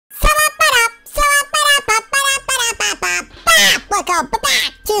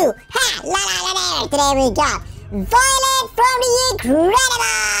today we got Violet from the Incredibles!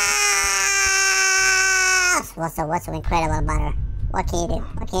 What's so incredible about her? What can you do?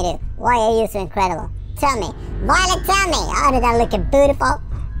 What can you do? Why are you so incredible? Tell me. Violet, tell me. Other than looking beautiful,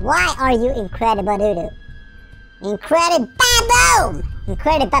 why are you incredible doo-doo? Incredibaboom!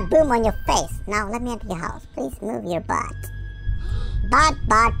 Incredibaboom on your face. Now let me enter your house. Please move your butt. Butt.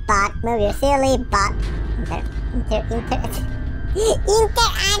 Move your silly butt.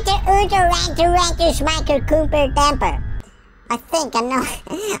 Ranker, schmacker, cooper, damper. I think I know.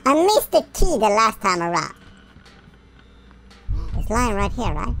 I missed the key the last time around. It's lying right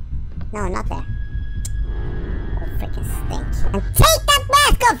here, right? No, not there. Oh, freaking stink. And take that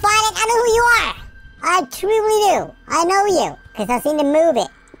mask off, Violet! I know who you are! I truly do. I know you. Because I've seen the movie.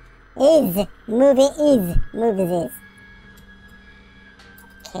 Movies.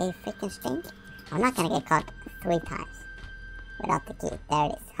 Okay, freaking stink. I'm not gonna get caught 3 times. Without the key. There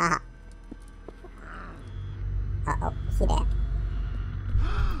it is. Haha. Uh-oh. She there.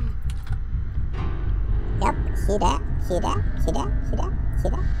 Yep. She there.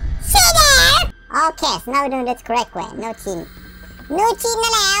 Okay, so now we're doing this the correct way. No cheating. No cheating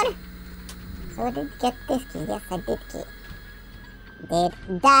allowed. So I did get this key. Yes, I did key.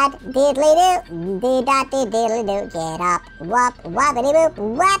 Diddly-doo. Get up. Wobbity-boop.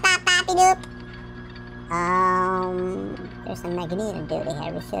 Wap-a-poppy-doop. There's a magneto duty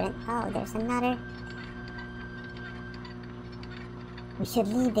here. We shouldn't. Oh, there's another. We should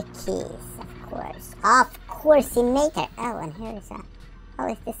leave the keys, of course. Of course, mater. Oh, and here is a. Oh,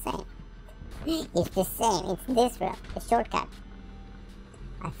 it's the same. It's the same. It's this room. The shortcut.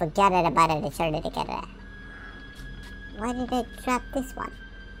 I forgot it about it. It's harder to get it. Why did I drop this one?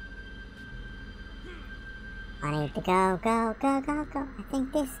 I need to go. I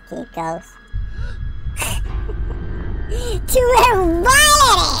think this key goes to where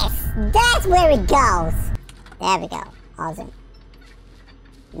Violet is! That's where it goes! There we go. Awesome.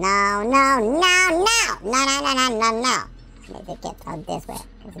 No. I need to get out this way.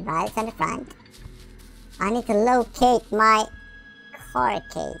 Because Violet's on the front. I need to locate my car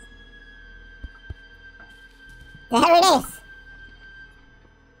key. There it is!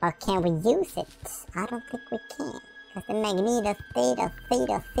 Or can we use it? I don't think we can. Because the magneto theta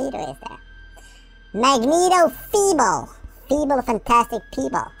is there. Magneto feeble. Feeble fantastic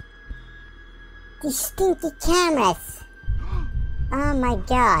people. These stinky cameras. Oh my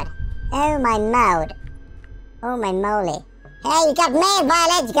god. Oh my mode. Oh my moly. Hey, you got mail,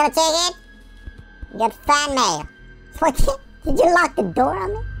 Violet. You gotta take it? You got fan mail. What? Did you lock the door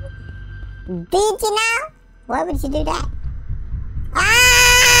on me? Did you now? Why would you do that?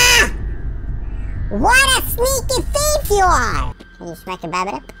 Ah! What a sneaky thief you are! Can you smack a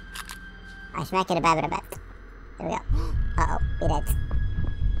babbit up? I smack it a babbit up. There we go. Uh-oh, we're dead.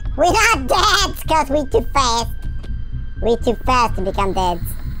 We're not dead, because we're too fast. We're too fast to become dead.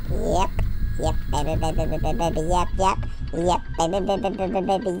 Yep, baby, yep. Yep, baby, yep. Yeah,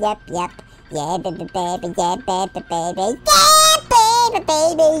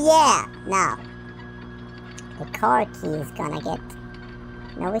 baby, yeah. Now, the car key is gonna get...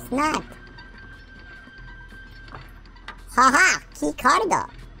 No, it's not. Haha, key cardo.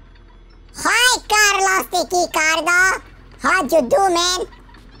 Hi, Carlos the key cardo. How'd you do, man?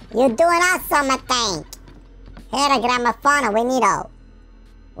 You doing awesome, I think. Here a gramophone, we need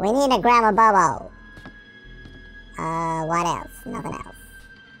a gramobobo. What else? Nothing else.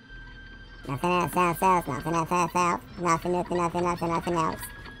 Nothing else. Nothing else.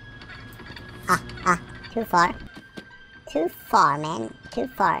 Too far. Too far, man. Too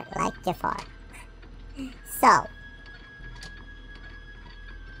far, like you're far. So.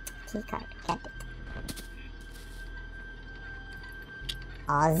 Keycard, get it.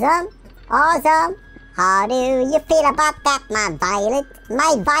 Awesome. How do you feel about that, my Violet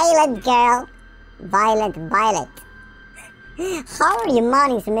girl? Violet. How are you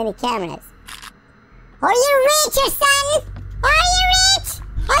mounting so many cameras? Are you rich, your son? Are you rich,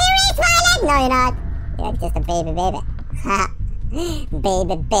 Violet? No, you're not. You're just a baby. baby.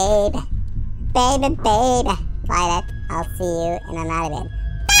 Violet, I'll see you in another bit.